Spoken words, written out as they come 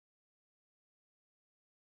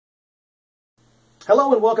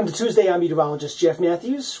Hello and welcome to Tuesday. I'm meteorologist Jeff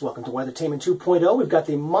Matthews. Welcome to Weathertainment 2.0. We've got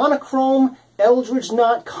the monochrome Eldridge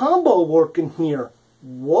knot combo working here.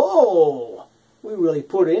 Whoa! We really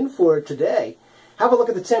put in for it today. Have a look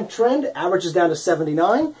at the temp trend. Average is down to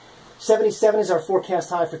 79. 77 is our forecast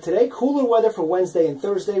high for today. Cooler weather for Wednesday and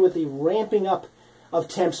Thursday with the ramping up of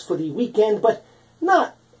temps for the weekend, but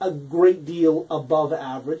not a great deal above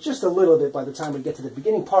average. Just a little bit by the time we get to the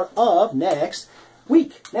beginning part of next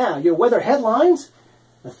week. Now, your weather headlines.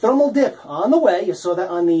 The thermal dip on the way. You saw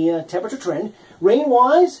that on the temperature trend.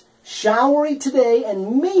 Rain-wise, showery today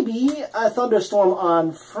and maybe a thunderstorm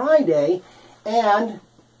on Friday. And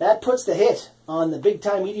that puts the hit on the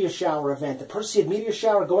big-time meteor shower event. The Perseid meteor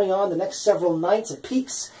shower going on the next several nights. It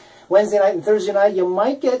peaks Wednesday night and Thursday night. You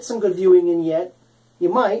might get some good viewing in yet. You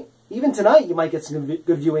might. Even tonight you might get some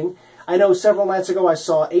good viewing. I know several nights ago I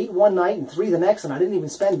saw 8 one night and 3 the next, and I didn't even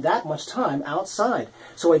spend that much time outside.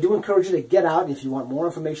 So I do encourage you to get out, and if you want more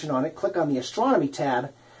information on it, click on the Astronomy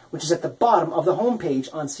tab, which is at the bottom of the homepage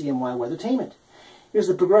on CMY Weathertainment. Here's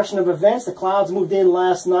the progression of events. The clouds moved in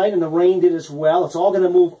last night, and the rain did as well. It's all going to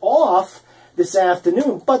move off this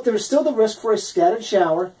afternoon, but there's still the risk for a scattered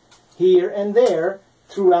shower here and there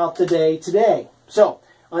throughout the day today. So,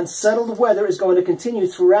 unsettled weather is going to continue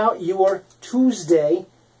throughout your Tuesday,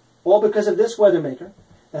 all because of this weather maker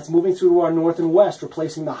that's moving through our north and west,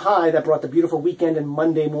 replacing the high that brought the beautiful weekend and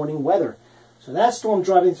Monday morning weather. So that storm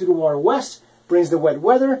driving through to our west brings the wet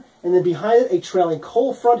weather, and then behind it a trailing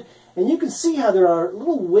cold front. And you can see how there are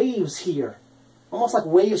little waves here, almost like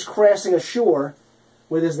waves crashing ashore,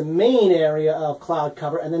 where there's the main area of cloud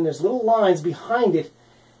cover, and then there's little lines behind it.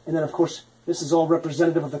 And then, of course, this is all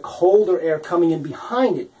representative of the colder air coming in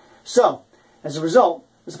behind it. So, as a result,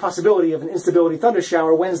 there's a possibility of an instability thunder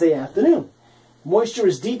shower Wednesday afternoon. Moisture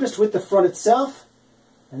is deepest with the front itself,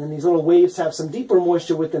 and then these little waves have some deeper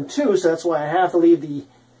moisture with them too, so that's why I have to leave the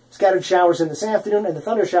scattered showers in this afternoon and the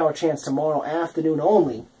thunder shower chance tomorrow afternoon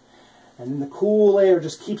only. And then the cool air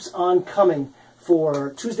just keeps on coming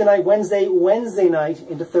for Tuesday night, Wednesday night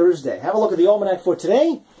into Thursday. Have a look at the almanac for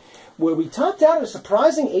today, where we topped out at a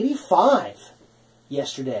surprising 85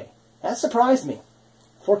 yesterday. That surprised me.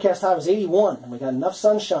 Forecast high was 81, and we got enough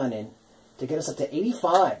sunshine in to get us up to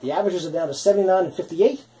 85. The averages are down to 79 and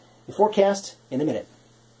 58. The forecast in a minute.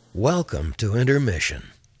 Welcome to Intermission.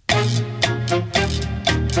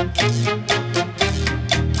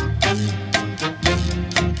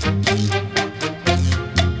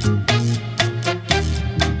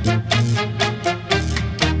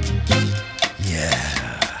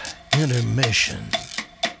 Yeah, Intermission.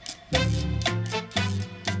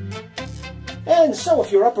 And so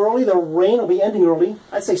if you're up early, the rain will be ending early.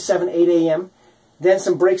 I'd say 7, 8 a.m. Then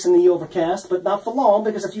some breaks in the overcast, but not for long,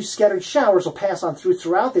 because a few scattered showers will pass on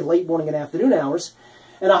throughout the late morning and afternoon hours.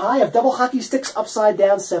 And a high of double hockey sticks upside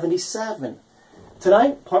down 77.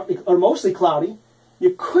 Tonight, partly or mostly cloudy.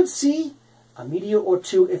 You could see a meteor or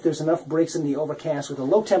two if there's enough breaks in the overcast, with a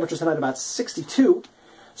low temperature tonight about 62.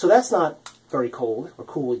 So that's not very cold or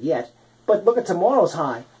cool yet. But look at tomorrow's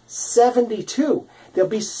high, 72. There'll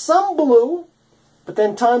be some blue, but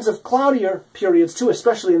then times of cloudier periods too,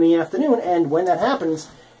 especially in the afternoon. And when that happens,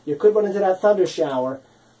 you could run into that thunder shower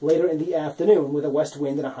later in the afternoon with a west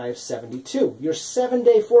wind and a high of 72. Your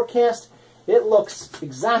 7-day forecast, it looks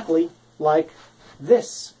exactly like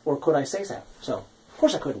this. Or could I say so? So, of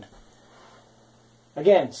course I couldn't.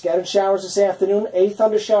 Again, scattered showers this afternoon, a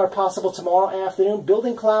thunder shower possible tomorrow afternoon,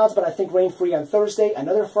 building clouds, but I think rain-free on Thursday.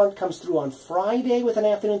 Another front comes through on Friday with an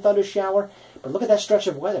afternoon thunder shower. But look at that stretch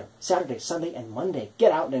of weather, Saturday, Sunday, and Monday.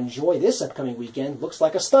 Get out and enjoy this upcoming weekend. Looks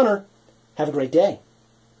like a stunner. Have a great day.